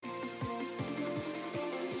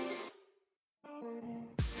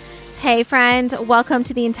Hey friend, welcome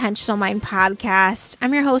to the Intentional Mind Podcast.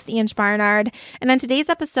 I'm your host, Ange Barnard, and on today's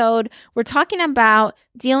episode, we're talking about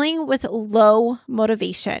dealing with low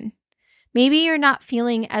motivation. Maybe you're not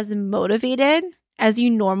feeling as motivated as you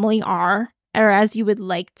normally are or as you would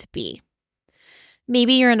like to be.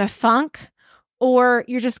 Maybe you're in a funk or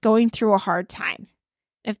you're just going through a hard time.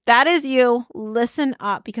 If that is you, listen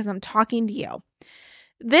up because I'm talking to you.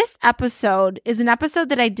 This episode is an episode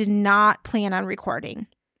that I did not plan on recording.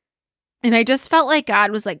 And I just felt like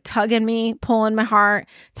God was like tugging me, pulling my heart,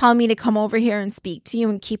 telling me to come over here and speak to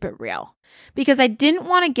you and keep it real. Because I didn't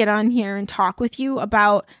want to get on here and talk with you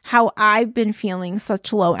about how I've been feeling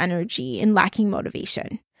such low energy and lacking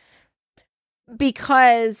motivation.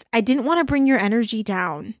 Because I didn't want to bring your energy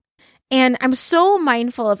down. And I'm so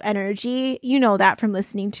mindful of energy. You know that from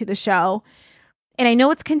listening to the show. And I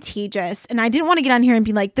know it's contagious. And I didn't want to get on here and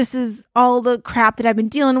be like, this is all the crap that I've been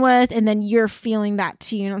dealing with. And then you're feeling that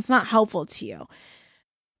too. You know, it's not helpful to you.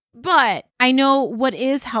 But I know what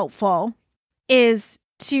is helpful is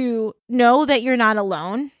to know that you're not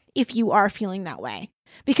alone if you are feeling that way.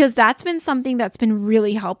 Because that's been something that's been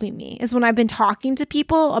really helping me is when I've been talking to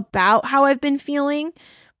people about how I've been feeling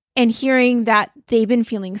and hearing that they've been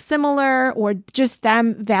feeling similar or just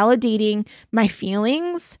them validating my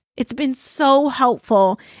feelings. It's been so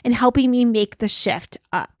helpful in helping me make the shift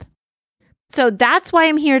up. So that's why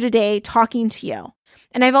I'm here today talking to you.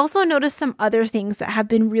 And I've also noticed some other things that have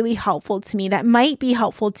been really helpful to me that might be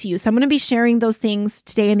helpful to you. So I'm going to be sharing those things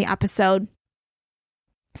today in the episode.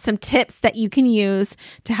 Some tips that you can use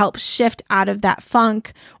to help shift out of that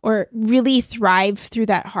funk or really thrive through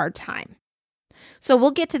that hard time. So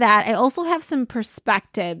we'll get to that. I also have some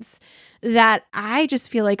perspectives that I just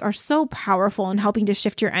feel like are so powerful in helping to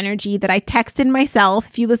shift your energy that I texted myself.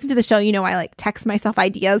 If you listen to the show, you know I like text myself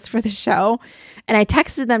ideas for the show. And I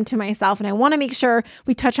texted them to myself and I want to make sure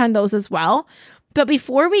we touch on those as well. But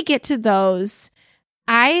before we get to those,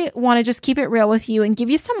 I want to just keep it real with you and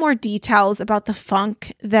give you some more details about the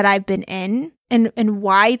funk that I've been in and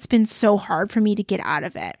why it's been so hard for me to get out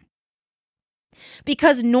of it.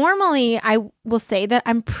 Because normally I will say that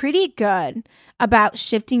I'm pretty good about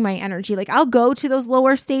shifting my energy. Like I'll go to those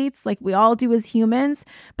lower states like we all do as humans,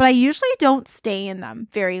 but I usually don't stay in them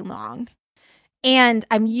very long. And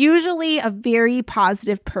I'm usually a very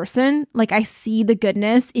positive person. Like I see the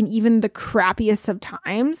goodness in even the crappiest of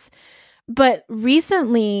times. But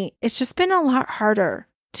recently, it's just been a lot harder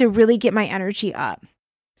to really get my energy up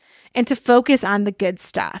and to focus on the good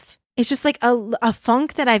stuff. It's just like a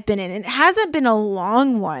funk that I've been in. It hasn't been a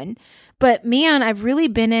long one, but man, I've really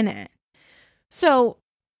been in it. So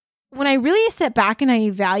when I really sit back and I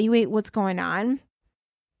evaluate what's going on,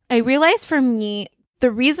 I realize for me,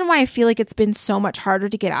 the reason why I feel like it's been so much harder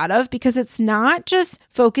to get out of, because it's not just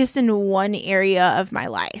focused in one area of my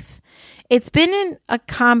life. It's been in a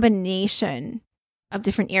combination of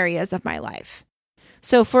different areas of my life.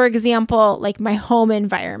 So for example, like my home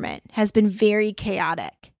environment has been very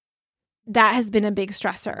chaotic. That has been a big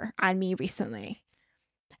stressor on me recently.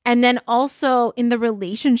 And then also in the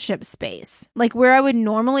relationship space, like where I would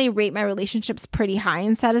normally rate my relationships pretty high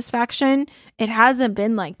in satisfaction, it hasn't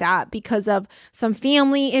been like that because of some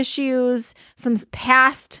family issues, some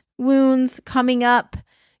past wounds coming up,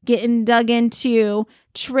 getting dug into,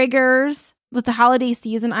 triggers. With the holiday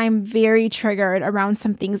season, I'm very triggered around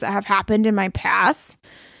some things that have happened in my past.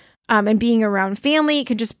 And being around family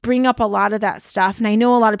can just bring up a lot of that stuff. And I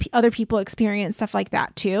know a lot of other people experience stuff like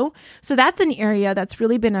that too. So that's an area that's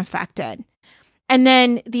really been affected. And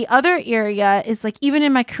then the other area is like, even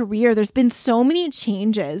in my career, there's been so many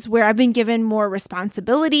changes where I've been given more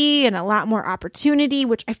responsibility and a lot more opportunity,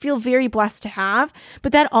 which I feel very blessed to have.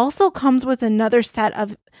 But that also comes with another set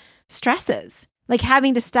of stresses. Like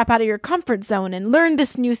having to step out of your comfort zone and learn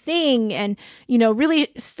this new thing and, you know, really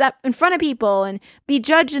step in front of people and be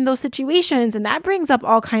judged in those situations. And that brings up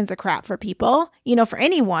all kinds of crap for people, you know, for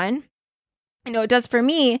anyone. I know it does for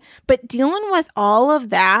me, but dealing with all of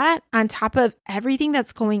that on top of everything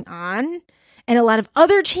that's going on and a lot of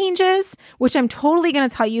other changes, which I'm totally going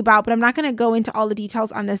to tell you about, but I'm not going to go into all the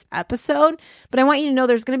details on this episode. But I want you to know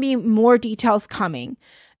there's going to be more details coming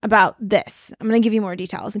about this. I'm going to give you more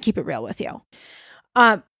details and keep it real with you.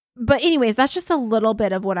 But anyways, that's just a little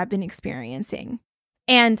bit of what I've been experiencing.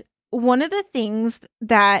 And one of the things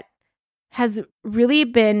that has really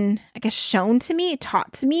been, I guess, shown to me,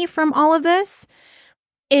 taught to me from all of this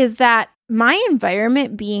is that my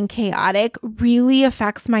environment being chaotic really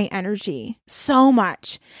affects my energy so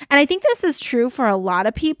much. And I think this is true for a lot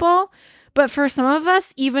of people, but for some of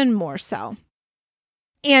us, even more so.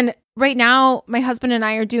 And right now, my husband and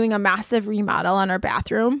I are doing a massive remodel on our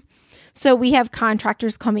bathroom. So we have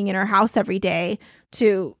contractors coming in our house every day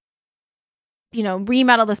to,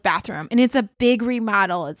 remodel this bathroom. And it's a big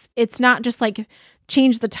remodel. It's not just like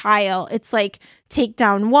change the tile. It's like take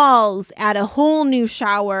down walls, add a whole new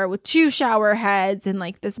shower with 2 shower heads and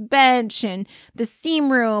like this bench and the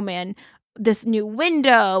steam room and this new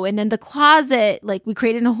window. And then the closet, like we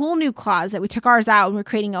created a whole new closet. We took ours out and we're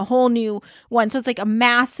creating a whole new one. So it's like a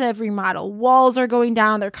massive remodel. Walls are going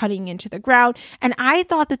down. They're cutting into the ground. And I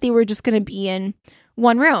thought that they were just going to be in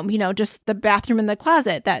one room, just the bathroom and the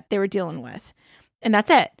closet that they were dealing with. And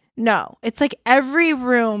that's it. No, it's like every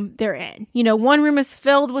room they're in. One room is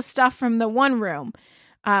filled with stuff from the one room.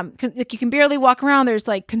 You can barely walk around. There's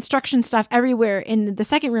like construction stuff everywhere in the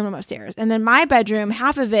second room upstairs. And then my bedroom,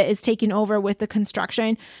 half of it is taken over with the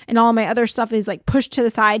construction and all my other stuff is like pushed to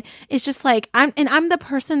the side. It's just like, I'm the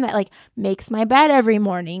person that like makes my bed every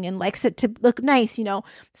morning and likes it to look nice,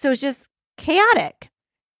 So it's just chaotic.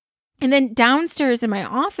 And then downstairs in my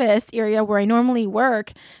office area where I normally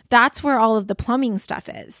work, that's where all of the plumbing stuff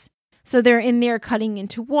is. So they're in there cutting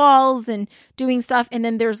into walls and doing stuff. And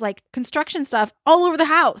then there's like construction stuff all over the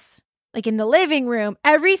house, like in the living room.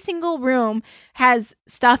 Every single room has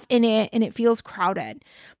stuff in it and it feels crowded.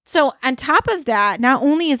 So on top of that, not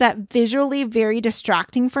only is that visually very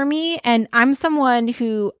distracting for me, and I'm someone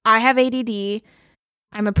who I have ADD.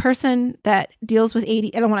 I'm a person that deals with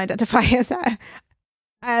ADD. I don't want to identify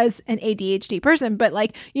as an ADHD person, but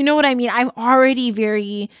like, you know what I mean? I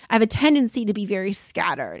have a tendency to be very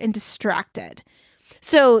scattered and distracted.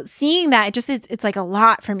 So seeing that, it's like a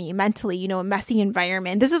lot for me mentally, a messy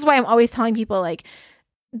environment. This is why I'm always telling people like,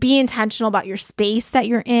 be intentional about your space that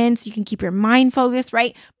you're in so you can keep your mind focused,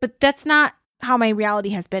 right? But that's not how my reality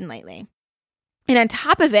has been lately. And on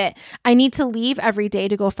top of it, I need to leave every day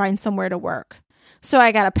to go find somewhere to work. So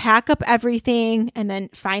I got to pack up everything and then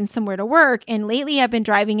find somewhere to work. And lately I've been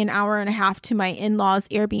driving an hour and a half to my in-laws'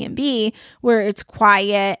 Airbnb where it's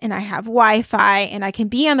quiet and I have Wi-Fi and I can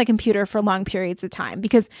be on the computer for long periods of time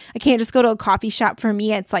because I can't just go to a coffee shop. For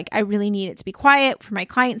me, it's like I really need it to be quiet for my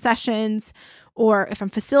client sessions, or if I'm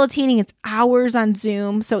facilitating, it's hours on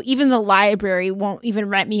Zoom. So even the library won't even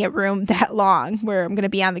rent me a room that long where I'm going to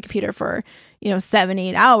be on the computer for,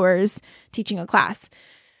 7-8 hours teaching a class.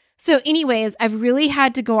 So anyways, I've really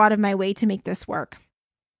had to go out of my way to make this work.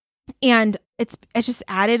 And it's just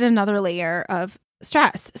added another layer of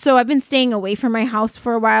stress. So I've been staying away from my house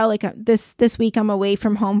for a while. Like this week, I'm away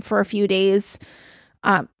from home for a few days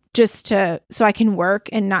so I can work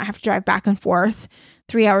and not have to drive back and forth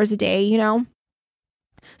 3 hours a day,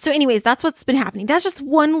 So anyways, that's what's been happening. That's just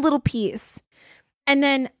one little piece. And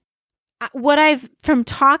then from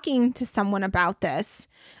talking to someone about this,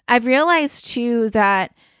 I've realized too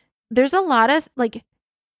that there's a lot of like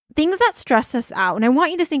things that stress us out. And I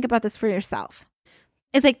want you to think about this for yourself.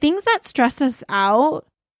 It's like things that stress us out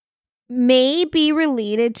may be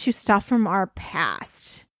related to stuff from our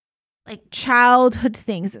past, like childhood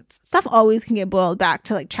things. Stuff always can get boiled back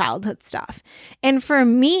to like childhood stuff. And for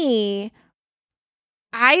me,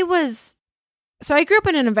 I grew up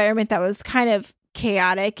in an environment that was kind of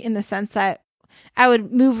chaotic in the sense that I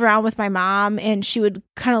would move around with my mom and she would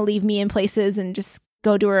kind of leave me in places and just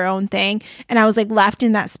go do her own thing. And I was like left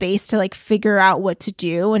in that space to like figure out what to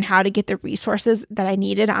do and how to get the resources that I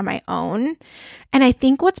needed on my own. And I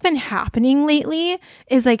think what's been happening lately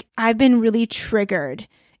is like I've been really triggered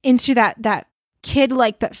into that kid,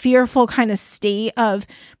 like that fearful kind of state of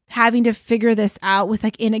having to figure this out with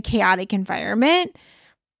like in a chaotic environment.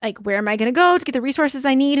 Like, where am I going to go to get the resources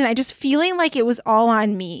I need? And I just feeling like it was all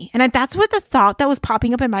on me. And that's what the thought that was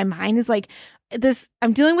popping up in my mind is like,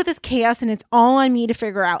 I'm dealing with this chaos and it's all on me to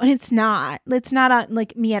figure out. And it's not on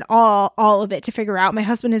like me at all of it to figure out. My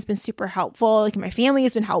husband has been super helpful. Like my family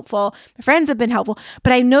has been helpful. My friends have been helpful.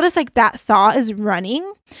 But I noticed like that thought is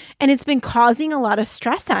running and it's been causing a lot of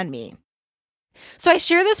stress on me. So I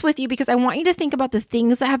share this with you because I want you to think about the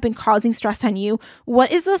things that have been causing stress on you.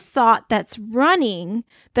 What is the thought that's running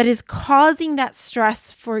that is causing that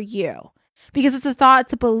stress for you? Because it's a thought,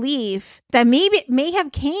 it's a belief that maybe it may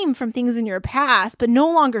have came from things in your past, but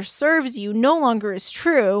no longer serves you, no longer is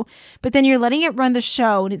true. But then you're letting it run the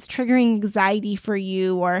show and it's triggering anxiety for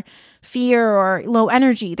you or fear or low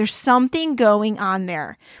energy. There's something going on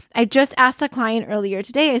there. I just asked a client earlier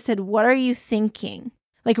today, I said, what are you thinking?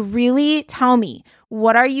 Like, really tell me,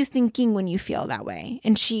 what are you thinking when you feel that way?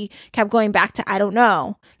 And she kept going back to, I don't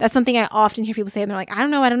know. That's something I often hear people say. And they're like, I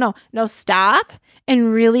don't know. No, stop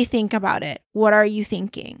and really think about it. What are you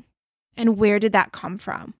thinking? And where did that come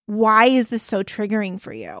from? Why is this so triggering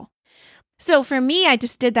for you? So for me, I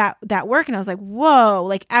just did that work and I was like, whoa,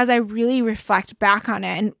 like as I really reflect back on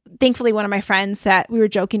it. And thankfully, one of my friends that we were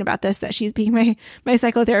joking about this, that she's being my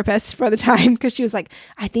psychotherapist for the time, because she was like,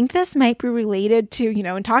 I think this might be related to,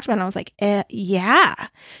 and talked about it. And I was like, yeah,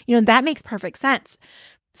 that makes perfect sense.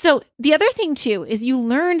 So the other thing too, is you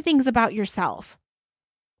learn things about yourself.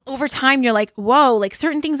 Over time, you're like, whoa, like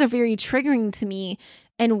certain things are very triggering to me.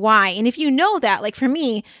 And why? And if you know that, like for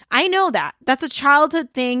me, I know that that's a childhood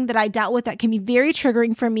thing that I dealt with that can be very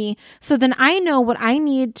triggering for me. So then I know what I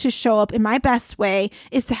need to show up in my best way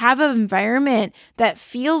is to have an environment that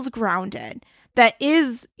feels grounded, that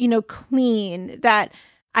is, clean, that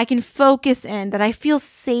I can focus in, that I feel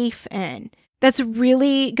safe in. That's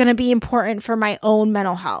really going to be important for my own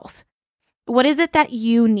mental health. What is it that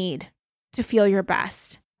you need to feel your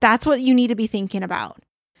best? That's what you need to be thinking about.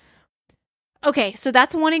 Okay, so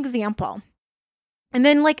that's one example. And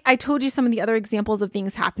then like I told you some of the other examples of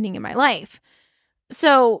things happening in my life.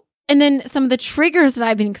 So, and then some of the triggers that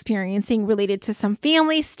I've been experiencing related to some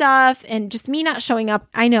family stuff and just me not showing up,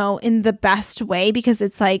 I know, in the best way, because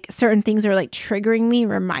it's like certain things are like triggering me,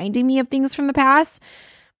 reminding me of things from the past.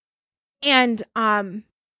 And that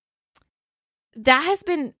has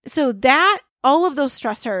been, so that all of those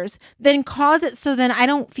stressors then cause it so then I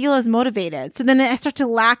don't feel as motivated. So then I start to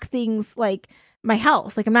lack things like my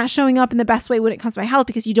health. Like I'm not showing up in the best way when it comes to my health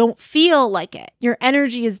because you don't feel like it. Your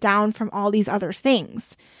energy is down from all these other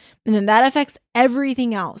things. And then that affects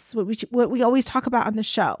everything else, what we always talk about on the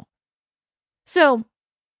show. So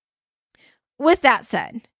with that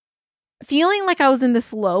said, feeling like I was in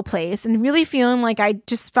this low place and really feeling like I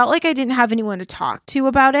just felt like I didn't have anyone to talk to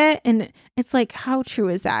about it. And it's like, how true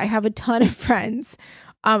is that? I have a ton of friends.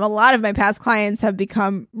 A lot of my past clients have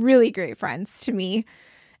become really great friends to me.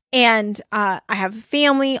 And I have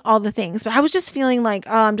family, all the things. But I was just feeling like,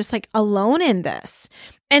 I'm just like alone in this.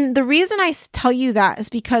 And the reason I tell you that is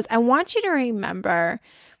because I want you to remember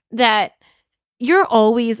that you're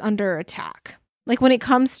always under attack. Like when it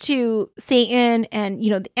comes to Satan and,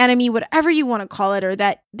 the enemy, whatever you want to call it, or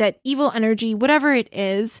that evil energy, whatever it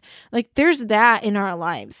is, like there's that in our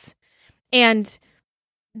lives. And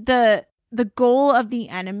the goal of the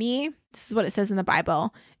enemy, this is what it says in the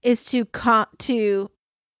Bible, is to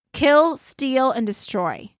kill, steal, and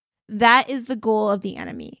destroy. That is the goal of the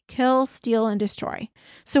enemy. Kill, steal, and destroy.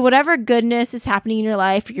 So whatever goodness is happening in your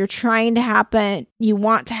life, you're trying to happen, you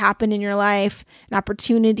want to happen in your life, an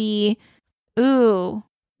opportunity, ooh,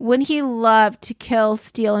 wouldn't he love to kill,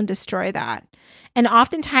 steal, and destroy that? And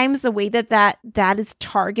oftentimes the way that is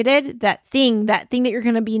targeted, that thing that you're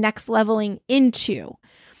going to be next leveling into,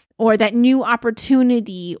 or that new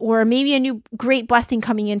opportunity, or maybe a new great blessing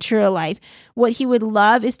coming into your life, what he would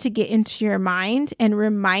love is to get into your mind and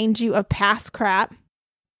remind you of past crap,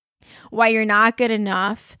 why you're not good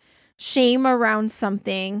enough, shame around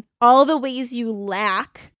something, all the ways you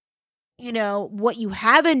lack, what you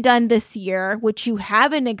haven't done this year, which you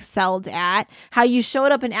haven't excelled at, how you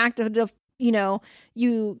showed up and acted,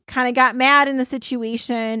 you kind of got mad in a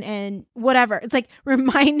situation and whatever. It's like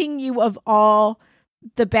reminding you of all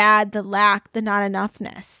the bad, the lack, the not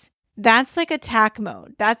enoughness. That's like attack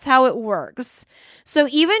mode. That's how it works. So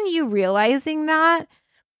even you realizing that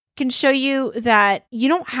can show you that you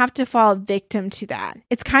don't have to fall victim to that.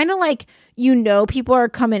 It's kind of like, people are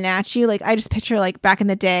coming at you. Like I just picture like back in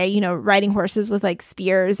the day, riding horses with like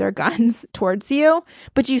spears or guns towards you,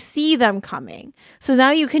 but you see them coming. So now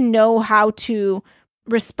you can know how to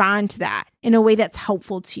respond to that in a way that's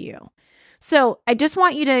helpful to you. So I just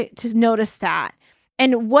want you to notice that.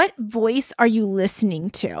 And what voice are you listening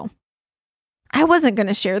to? I wasn't going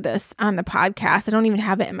to share this on the podcast. I don't even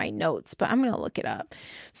have it in my notes, but I'm going to look it up.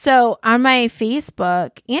 So on my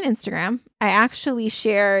Facebook and Instagram, I actually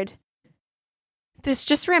shared this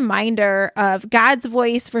just reminder of God's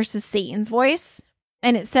voice versus Satan's voice.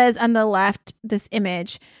 And it says on the left, this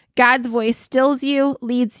image, God's voice stills you,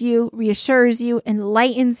 leads you, reassures you,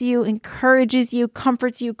 enlightens you, encourages you,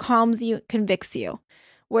 comforts you, calms you, convicts you.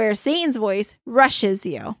 Where Satan's voice rushes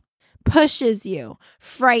you, pushes you,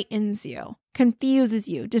 frightens you, confuses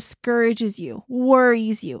you, discourages you,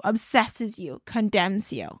 worries you, obsesses you,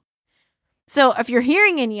 condemns you. So if you're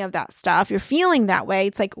hearing any of that stuff, you're feeling that way,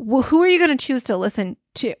 it's like, well, who are you going to choose to listen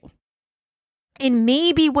to? And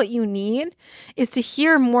maybe what you need is to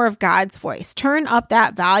hear more of God's voice. Turn up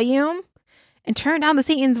that volume and turn down the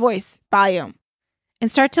Satan's voice volume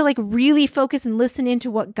and start to like really focus and listen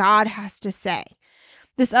into what God has to say.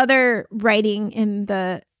 This other writing in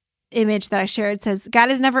the image that I shared says,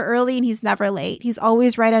 God is never early and he's never late. He's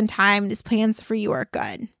always right on time and his plans for you are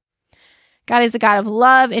good. God is a God of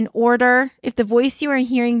love and order. If the voice you are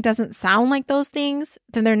hearing doesn't sound like those things,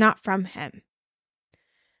 then they're not from him.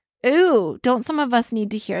 Ooh, don't some of us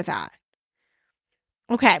need to hear that?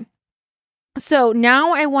 Okay. So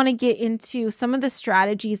now I want to get into some of the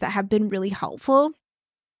strategies that have been really helpful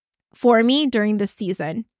for me during this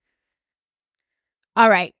season. All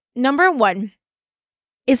right. Number 1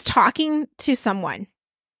 is talking to someone.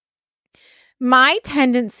 My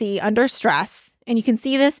tendency under stress, and you can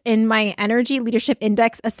see this in my Energy Leadership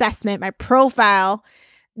Index assessment, my profile,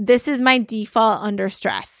 this is my default under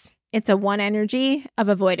stress. It's a 1 energy of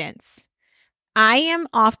avoidance. I am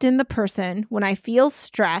often the person when I feel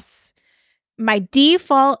stress, my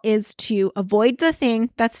default is to avoid the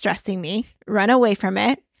thing that's stressing me, run away from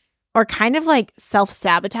it, or kind of like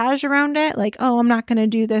self-sabotage around it. Like, oh, I'm not going to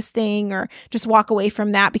do this thing, or just walk away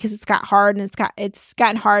from that because it's got hard and it's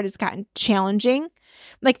gotten hard. It's gotten challenging.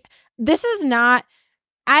 Like, this is not,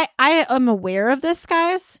 I am aware of this,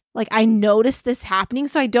 guys. Like, I notice this happening,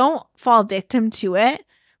 so I don't fall victim to it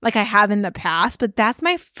like I have in the past, but that's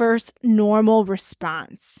my first normal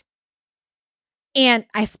response. And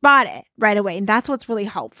I spot it right away. And that's what's really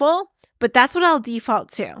helpful. But that's what I'll default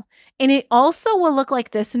to. And it also will look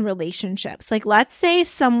like this in relationships. Like, let's say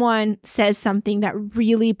someone says something that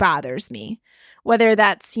really bothers me, whether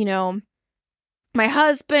that's, my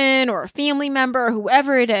husband or a family member or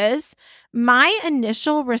whoever it is. My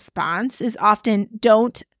initial response is often,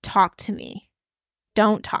 don't talk to me.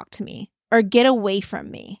 Don't talk to me, or get away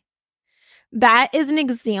from me. That is an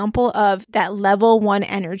example of that level 1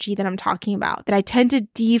 energy that I'm talking about, that I tend to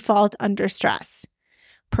default under stress.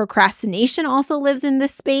 Procrastination also lives in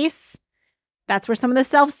this space. That's where some of the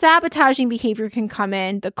self-sabotaging behavior can come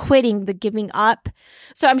in, the quitting, the giving up.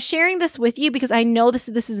 So I'm sharing this with you because I know this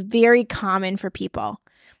is very common for people.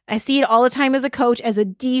 I see it all the time as a coach as a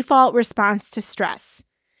default response to stress.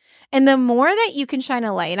 And the more that you can shine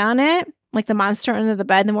a light on it, like the monster under the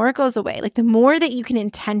bed, the more it goes away. Like, the more that you can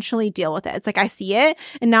intentionally deal with it. It's like, I see it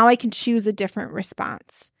and now I can choose a different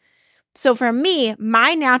response. So for me,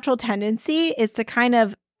 my natural tendency is to kind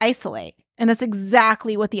of isolate. And that's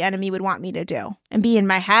exactly what the enemy would want me to do. And be in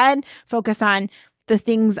my head, focus on the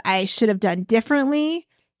things I should have done differently,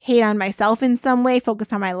 hate on myself in some way,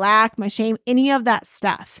 focus on my lack, my shame, any of that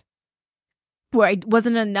stuff. Where I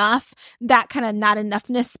wasn't enough, that kind of not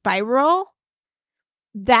enoughness spiral.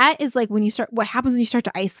 That is like what happens when you start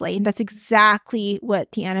to isolate. And that's exactly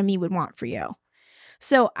what the enemy would want for you.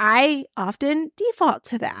 So I often default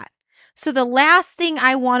to that. So the last thing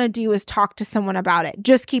I want to do is talk to someone about it,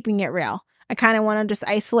 just keeping it real. I kind of want to just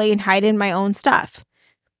isolate and hide in my own stuff.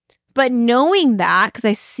 But knowing that, because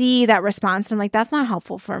I see that response, I'm like, that's not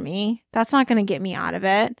helpful for me. That's not going to get me out of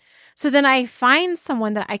it. So then I find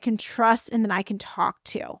someone that I can trust and that I can talk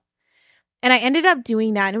to. And I ended up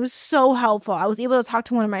doing that, and it was so helpful. I was able to talk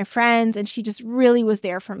to one of my friends, and she just really was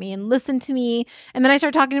there for me and listened to me. And then I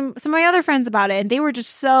started talking to some of my other friends about it, and they were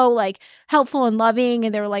just so like helpful and loving.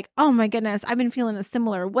 And they were like, oh my goodness, I've been feeling a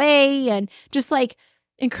similar way, and just like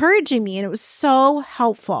encouraging me. And it was so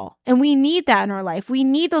helpful. And we need that in our life. We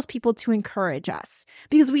need those people to encourage us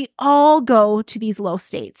because we all go to these low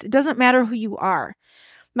states. It doesn't matter who you are.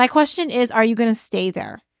 My question is, are you going to stay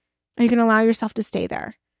there? Are you going to allow yourself to stay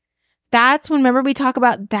there? That's when, remember we talk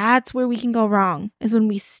about, that's where we can go wrong, is when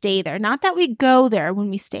we stay there. Not that we go there, when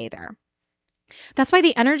we stay there. That's why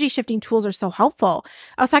the energy shifting tools are so helpful.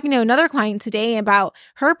 I was talking to another client today about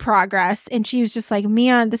her progress, and she was just like,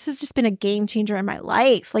 man, this has just been a game changer in my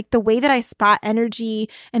life. Like, the way that I spot energy,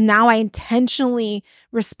 and now I intentionally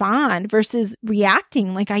respond versus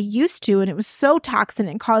reacting like I used to. And it was so toxic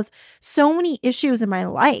and caused so many issues in my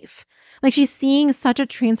life. Like, she's seeing such a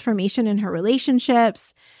transformation in her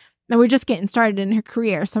relationships. And we're just getting started in her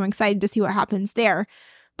career, so I'm excited to see what happens there.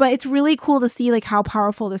 But it's really cool to see like how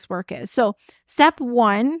powerful this work is. So step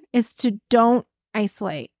 1 is to don't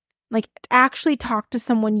isolate. Like, actually talk to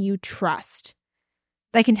someone you trust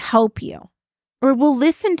that can help you or will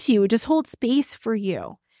listen to you, just hold space for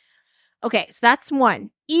you. Okay, so that's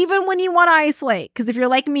 1. Even when you want to isolate, because if you're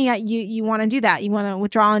like me, you want to do that. You want to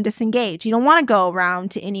withdraw and disengage. You don't want to go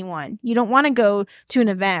around to anyone. You don't want to go to an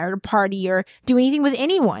event or a party or do anything with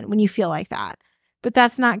anyone when you feel like that. But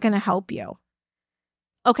that's not going to help you.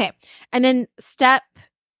 Okay, and then step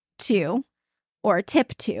 2 or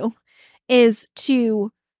tip 2 is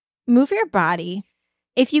to move your body.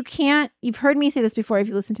 If you can't, you've heard me say this before if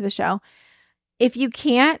you listen to the show, if you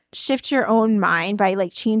can't shift your own mind by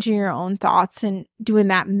like changing your own thoughts and doing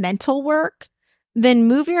that mental work, then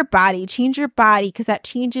move your body, change your body, because that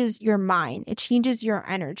changes your mind. It changes your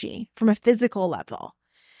energy from a physical level.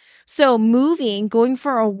 So moving, going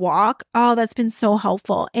for a walk, oh, that's been so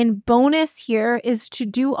helpful. And bonus here is to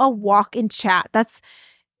do a walk and chat. That's,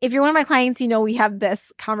 if you're one of my clients, you know, we have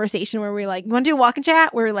this conversation where we're like, you want to do a walk and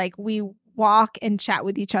chat? Where like we walk and chat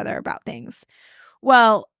with each other about things.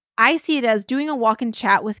 Well, I see it as doing a walk and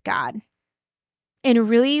chat with God and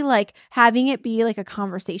really like having it be like a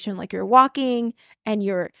conversation, like you're walking and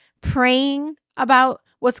you're praying about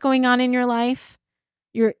what's going on in your life.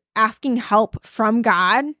 You're asking help from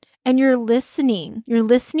God and you're listening. You're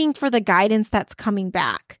listening for the guidance that's coming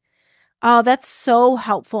back. Oh, that's so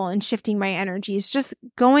helpful in shifting my energies. Just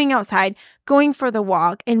going outside, going for the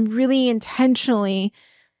walk, and really intentionally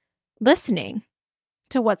listening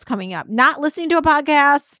to what's coming up. Not listening to a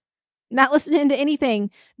podcast, not listening to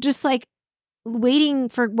anything, just like waiting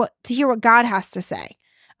for to hear what God has to say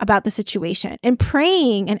about the situation and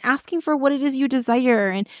praying and asking for what it is you desire.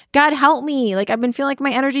 And God, help me. Like, I've been feeling like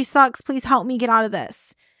my energy sucks. Please help me get out of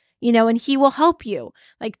this, you know, and he will help you.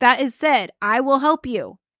 Like that is said, I will help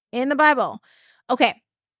you in the Bible. Okay.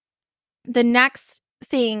 The next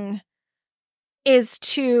thing is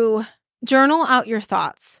to journal out your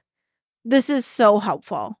thoughts. This is so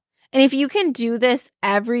helpful. And if you can do this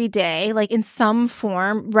every day, like in some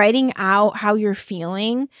form, writing out how you're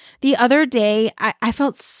feeling. The other day, I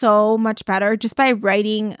felt so much better just by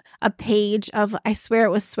writing a page of, I swear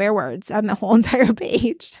it was swear words on the whole entire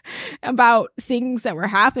page about things that were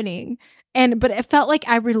happening. But it felt like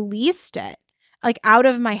I released it, like out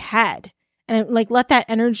of my head and like let that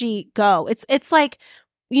energy go. It's like,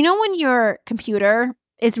 you know, when your computer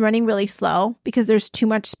is running really slow because there's too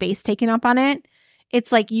much space taken up on it.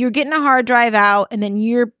 It's like you're getting a hard drive out and then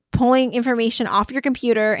you're pulling information off your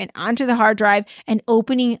computer and onto the hard drive and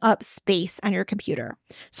opening up space on your computer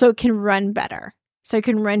so it can run better, so it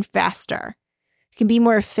can run faster. It can be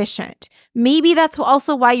more efficient. Maybe that's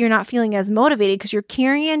also why you're not feeling as motivated because you're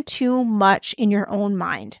carrying too much in your own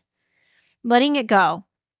mind. Letting it go,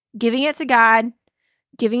 giving it to God,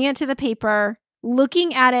 giving it to the paper,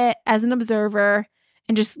 looking at it as an observer,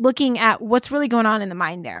 and just looking at what's really going on in the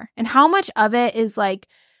mind there and how much of it is like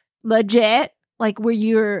legit, like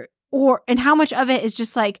and how much of it is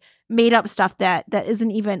just like made up stuff that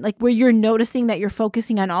isn't even like where you're noticing that you're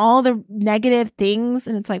focusing on all the negative things.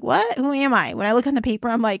 And it's like, what? Who am I? When I look on the paper,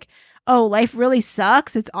 I'm like, oh, life really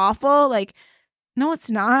sucks. It's awful. Like, no, it's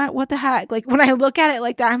not. What the heck? Like when I look at it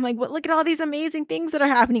like that, I'm like, look at all these amazing things that are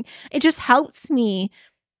happening. It just helps me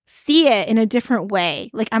see it in a different way.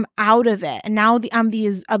 Like I'm out of it. And now I'm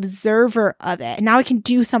the observer of it. And now I can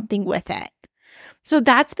do something with it. So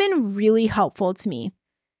that's been really helpful to me.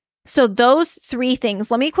 So those three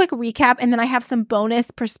things, let me quick recap. And then I have some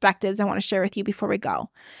bonus perspectives I want to share with you before we go.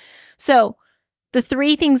 So the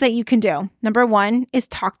three things that you can do. Number one is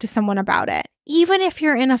talk to someone about it. Even if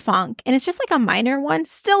you're in a funk and it's just like a minor one,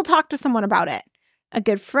 still talk to someone about it. A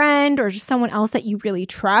good friend or just someone else that you really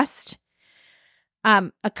trust.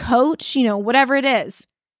 A coach, you know, whatever it is,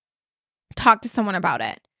 talk to someone about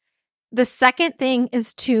it. The second thing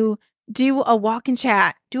is to do a walk and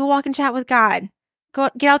chat. Do a walk and chat with God.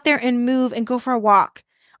 Go get out there and move and go for a walk.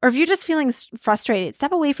 Or if you're just feeling frustrated,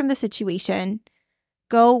 step away from the situation.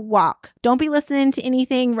 Go walk. Don't be listening to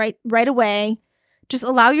anything right away. Just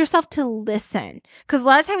allow yourself to listen. Because a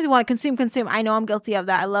lot of times we want to consume. I know I'm guilty of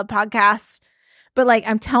that. I love podcasts. But like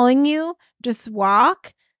I'm telling you, just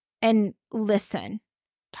walk and listen.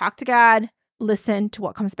 Talk to God, listen to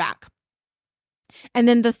what comes back. And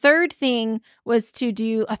then the third thing was to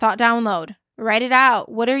do a thought download. Write it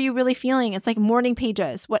out. What are you really feeling? It's like morning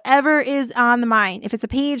pages. Whatever is on the mind. If it's a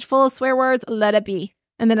page full of swear words, let it be.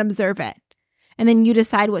 And then observe it. And then you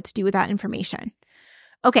decide what to do with that information.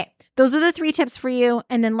 Okay, those are the 3 tips for you.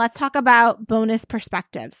 And then let's talk about bonus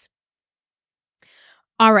perspectives.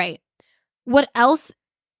 All right. What else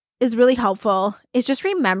is really helpful is just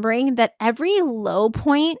remembering that every low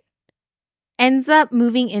point ends up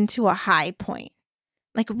moving into a high point.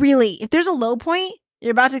 Like really, if there's a low point,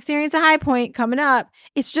 you're about to experience a high point coming up.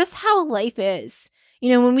 It's just how life is. You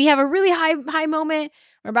know, when we have a really high moment,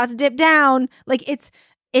 we're about to dip down. Like it's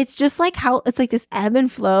just like how it's like this ebb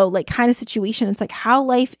and flow, like kind of situation. It's like how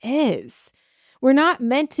life is. We're not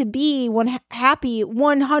meant to be happy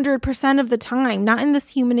 100% of the time, not in this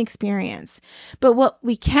human experience. But what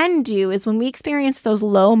we can do is when we experience those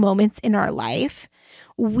low moments in our life,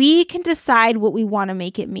 we can decide what we want to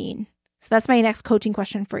make it mean. So that's my next coaching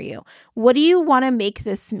question for you. What do you want to make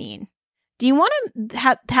this mean? Do you want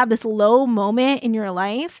to have this low moment in your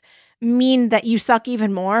life mean that you suck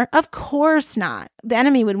even more? Of course not. The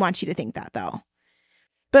enemy would want you to think that though.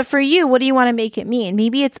 But for you, what do you want to make it mean?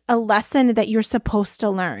 Maybe it's a lesson that you're supposed to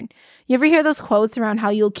learn. You ever hear those quotes around how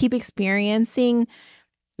you'll keep experiencing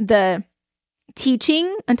the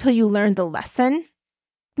teaching until you learn the lesson.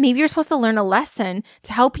 Maybe you're supposed to learn a lesson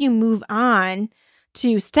to help you move on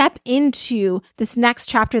to step into this next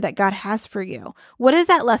chapter that God has for you. What is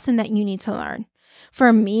that lesson that you need to learn?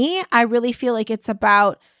 For me, I really feel like it's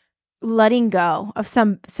about letting go of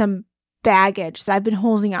some baggage that I've been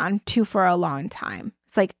holding on to for a long time.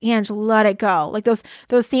 It's like, Ange, let it go. Like those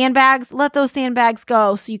sandbags, let those sandbags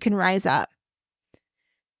go so you can rise up.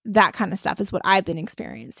 That kind of stuff is what I've been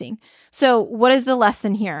experiencing. So what is the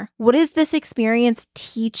lesson here? What is this experience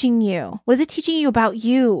teaching you? What is it teaching you, about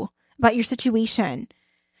your situation?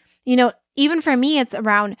 Even for me, it's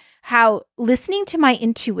around how listening to my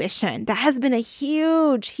intuition, that has been a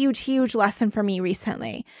huge, huge, huge lesson for me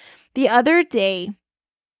recently. The other day,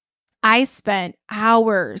 I spent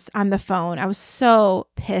hours on the phone. I was so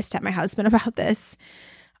pissed at my husband about this.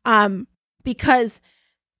 Because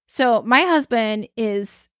my husband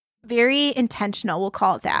is very intentional, we'll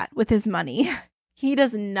call it that, with his money. He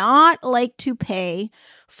does not like to pay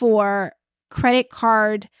for credit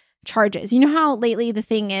card charges. You know how lately the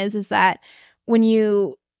thing is that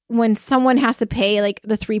when someone has to pay like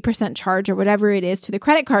the 3% charge or whatever it is to the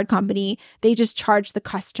credit card company, they just charge the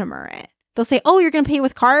customer it. They'll say, oh, you're going to pay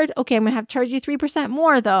with card? Okay, I'm going to have to charge you 3%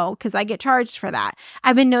 more though, because I get charged for that.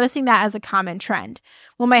 I've been noticing that as a common trend.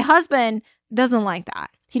 Well, my husband doesn't like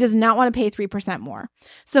that. He does not want to pay 3% more.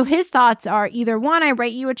 So his thoughts are either one, I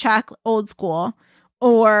write you a check, old school,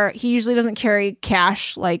 or he usually doesn't carry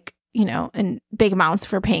cash in big amounts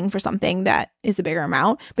for paying for something that is a bigger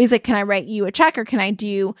amount. But he's like, can I write you a check or can I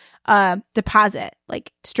do a deposit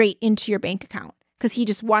like straight into your bank account? Because he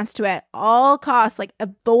just wants to at all costs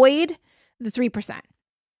avoid the 3%.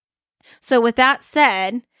 So with that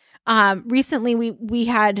said, recently we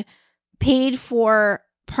had paid for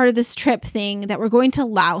part of this trip thing that we're going to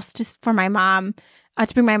Laos for my mom,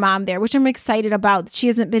 to bring my mom there, which I'm excited about. She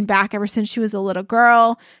hasn't been back ever since she was a little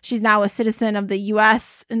girl. She's now a citizen of the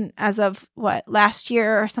US and as of last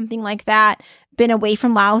year or something like that, been away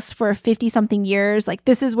from Laos for 50 something years.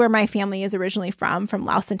 This is where my family is originally from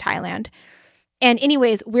Laos and Thailand. And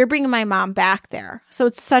anyways, we're bringing my mom back there. So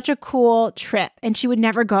it's such a cool trip and she would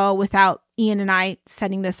never go without Ian and I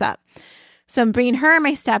setting this up. So I'm bringing her and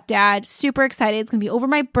my stepdad, super excited. It's going to be over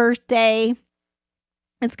my birthday.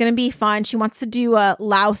 It's going to be fun. She wants to do a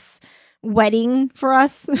Laos wedding for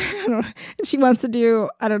us. She wants to do,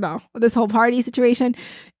 this whole party situation.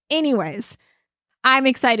 Anyways, I'm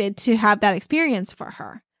excited to have that experience for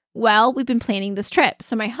her. Well, we've been planning this trip.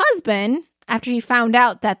 So my husband, after he found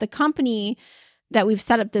out that the company that we've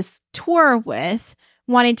set up this tour with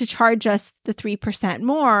wanted to charge us the 3%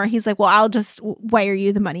 more, he's like, well, I'll just wire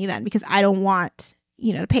you the money then because I don't want,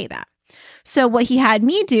 to pay that. So what he had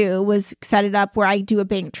me do was set it up where I do a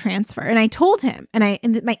bank transfer. And I told him,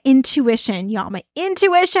 and my intuition,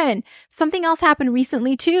 something else happened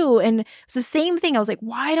recently too. And it was the same thing. I was like,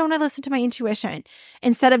 why don't I listen to my intuition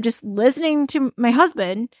instead of just listening to my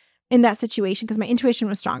husband in that situation? Because my intuition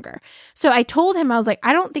was stronger. So I told him, I was like,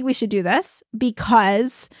 I don't think we should do this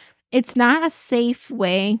because it's not a safe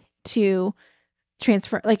way to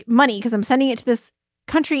transfer money because I'm sending it to this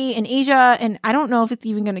country in Asia and I don't know if it's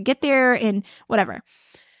even going to get there and whatever.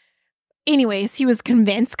 Anyways, he was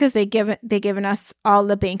convinced because they given us all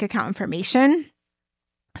the bank account information.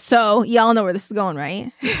 So y'all know where this is going,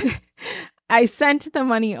 right? I sent the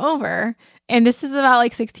money over and this is about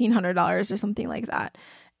 $1,600 or something like that.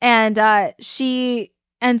 And she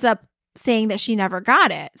ends up saying that she never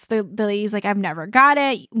got it. So the lady's like, I've never got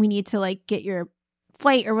it. We need to get your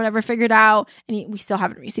flight or whatever figured out. And we still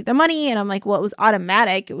haven't received the money. And I'm like, well, it was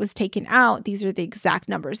automatic. It was taken out. These are the exact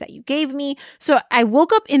numbers that you gave me. So I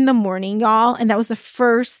woke up in the morning, y'all. And that was the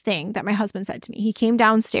first thing that my husband said to me. He came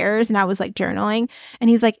downstairs and I was journaling and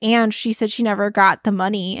he's like, and she said she never got the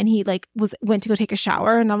money. And he went to go take a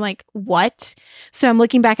shower. And I'm like, what? So I'm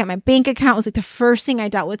looking back at my bank account. It was the first thing I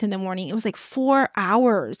dealt with in the morning. It was 4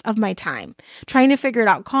 hours of my time trying to figure it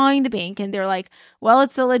out, calling the bank. And they're like, well,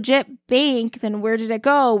 it's a legit bank. Then where did it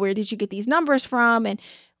go? Where did you get these numbers from? And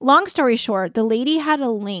long story short, the lady had a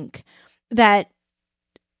link that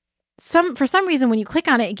for some reason, when you click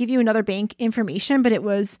on it, it gives you another bank information, but it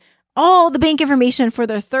was all the bank information for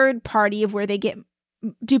their third party of where they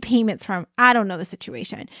do payments from. I don't know the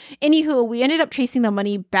situation. Anywho, we ended up tracing the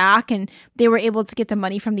money back and they were able to get the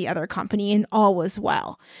money from the other company and all was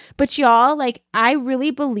well. But y'all, I really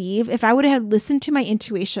believe if I would have listened to my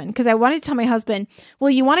intuition, because I wanted to tell my husband, well,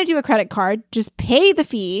 you want to do a credit card, just pay the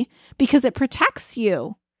fee because it protects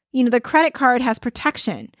you. The credit card has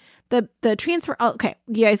protection. The transfer, okay,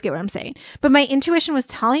 you guys get what I'm saying. But my intuition was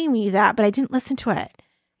telling me that, but I didn't listen to it.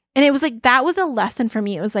 And it was like, that was a lesson for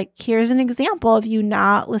me. It was like, here's an example of you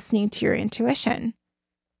not listening to your intuition.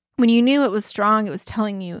 When you knew it was strong, it was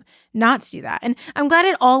telling you not to do that. And I'm glad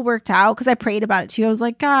it all worked out because I prayed about it too. I was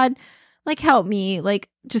like, God, like, help me, like,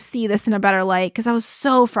 just see this in a better light. Because I was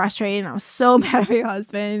so frustrated and I was so mad at my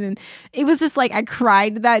husband. And it was just like, I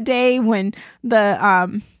cried that day when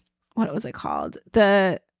the, what was it called?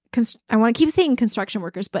 I want to keep saying construction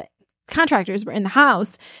workers, but contractors were in the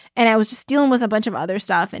house, and I was just dealing with a bunch of other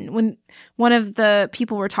stuff. And when one of the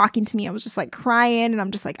people were talking to me, I was just like crying, and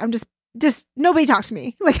I'm just nobody talked to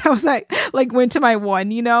me. Like I was like went to my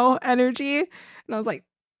one, energy. And I was like,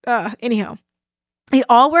 anyhow, it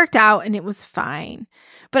all worked out and it was fine.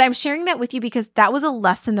 But I'm sharing that with you because that was a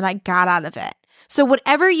lesson that I got out of it. So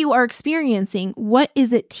whatever you are experiencing, what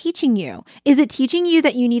is it teaching you? Is it teaching you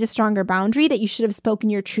that you need a stronger boundary, that you should have spoken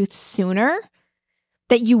your truth sooner?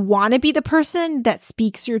 That you want to be the person that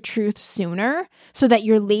speaks your truth sooner so that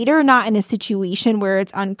you're later not in a situation where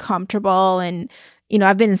it's uncomfortable. And,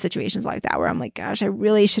 I've been in situations like that where I'm like, gosh, I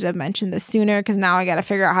really should have mentioned this sooner because now I got to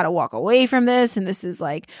figure out how to walk away from this. And this is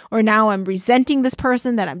like, or now I'm resenting this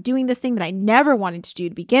person that I'm doing this thing that I never wanted to do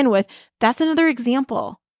to begin with. That's another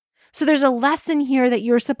example. So there's a lesson here that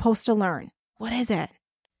you're supposed to learn. What is it?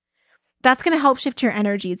 That's going to help shift your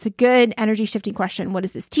energy. It's a good energy shifting question. What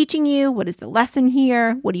is this teaching you? What is the lesson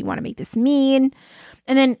here? What do you want to make this mean?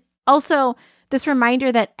 And then also this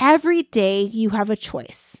reminder that every day you have a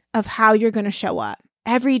choice of how you're going to show up.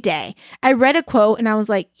 Every day. I read a quote and I was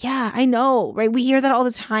like, yeah, I know, right? We hear that all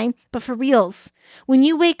the time, but for reals, when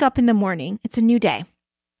you wake up in the morning, it's a new day.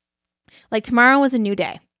 Like tomorrow is a new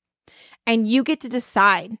day. And you get to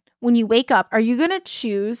decide when you wake up, are you going to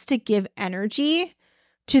choose to give energy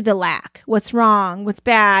to the lack, what's wrong, what's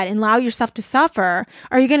bad, and allow yourself to suffer?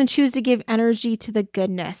 Or are you going to choose to give energy to the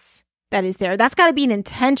goodness that is there? That's got to be an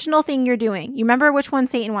intentional thing you're doing. You remember which one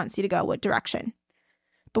Satan wants you to go, what direction.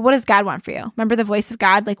 But what does God want for you? Remember the voice of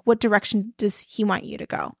God? Like, what direction does he want you to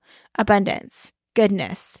go? Abundance,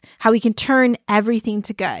 goodness, how we can turn everything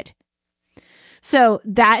to good. So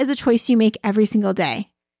that is a choice you make every single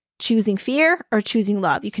day. Choosing fear or choosing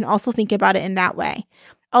love. You can also think about it in that way.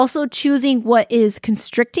 Also choosing what is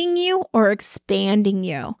constricting you or expanding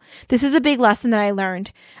you. This is a big lesson that I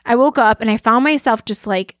learned. I woke up and I found myself just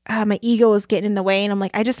like, my ego was getting in the way. And I'm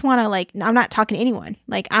like, I just want to I'm not talking to anyone.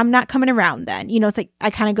 Like, I'm not coming around then. It's like, I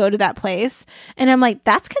kind of go to that place and I'm like,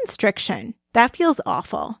 that's constriction. That feels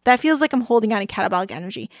awful. That feels like I'm holding on to catabolic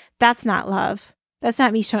energy. That's not love. That's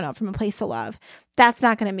not me showing up from a place of love. That's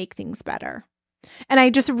not going to make things better. And I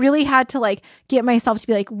just really had to get myself to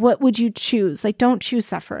be like, what would you choose? Don't choose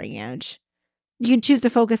suffering, Ange. You can choose to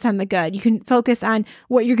focus on the good. You can focus on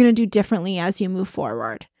what you're going to do differently as you move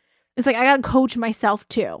forward. It's like, I got to coach myself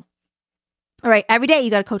too. All right. Every day you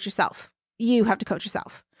got to coach yourself. You have to coach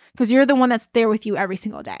yourself because you're the one that's there with you every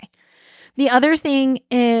single day. The other thing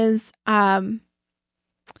is, this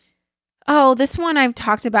one I've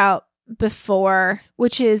talked about before,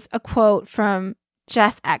 which is a quote from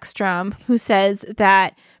Jess Ekstrom, who says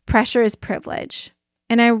that pressure is privilege.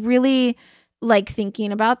 And I really like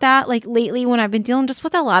thinking about that. Like lately when I've been dealing just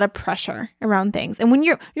with a lot of pressure around things. And when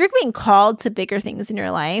you're being called to bigger things in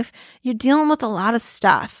your life, you're dealing with a lot of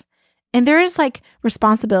stuff. And there is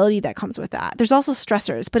responsibility that comes with that. There's also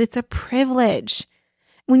stressors, but it's a privilege.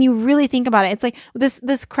 When you really think about it, it's like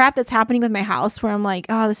this crap that's happening with my house where I'm like,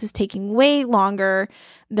 oh, this is taking way longer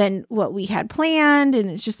than what we had planned. And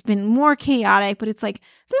it's just been more chaotic, but it's like,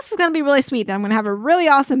 this is going to be really sweet. That I'm going to have a really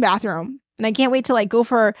awesome bathroom. And I can't wait to go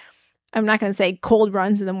for, I'm not going to say cold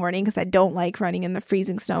runs in the morning because I don't like running in the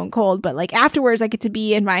freezing snow and cold, but afterwards I get to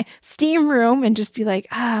be in my steam room and just be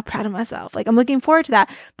proud of myself. I'm looking forward to that.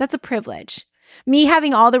 That's a privilege. Me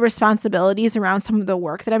having all the responsibilities around some of the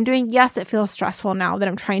work that I'm doing, yes, it feels stressful now that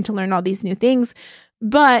I'm trying to learn all these new things,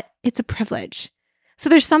 but it's a privilege. So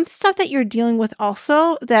there's some stuff that you're dealing with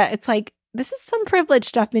also that it's like, this is some privilege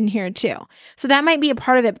stuff in here too. So that might be a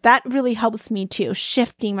part of it, but that really helps me too,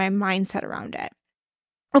 shifting my mindset around it.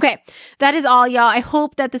 Okay, that is all, y'all. I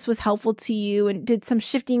hope that this was helpful to you and did some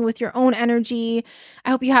shifting with your own energy.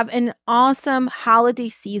 I hope you have an awesome holiday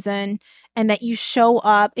season and that you show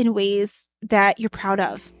up in ways that you're proud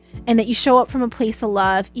of and that you show up from a place of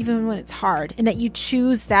love, even when it's hard, and that you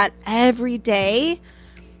choose that every day,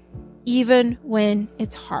 even when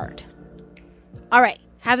it's hard. All right,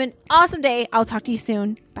 have an awesome day. I'll talk to you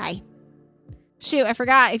soon. Bye. Shoot, I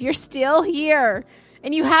forgot. If you're still here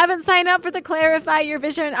and you haven't signed up for the Clarify Your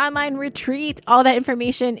Vision online retreat, all that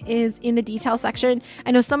information is in the detail section.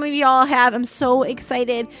 I know some of you all have. I'm so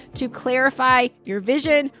excited to clarify your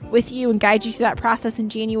vision with you and guide you through that process in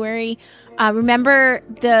January. Remember,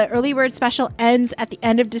 the early bird special ends at the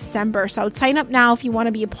end of December. So sign up now if you want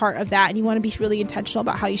to be a part of that and you want to be really intentional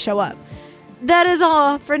about how you show up. That is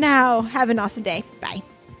all for now. Have an awesome day. Bye.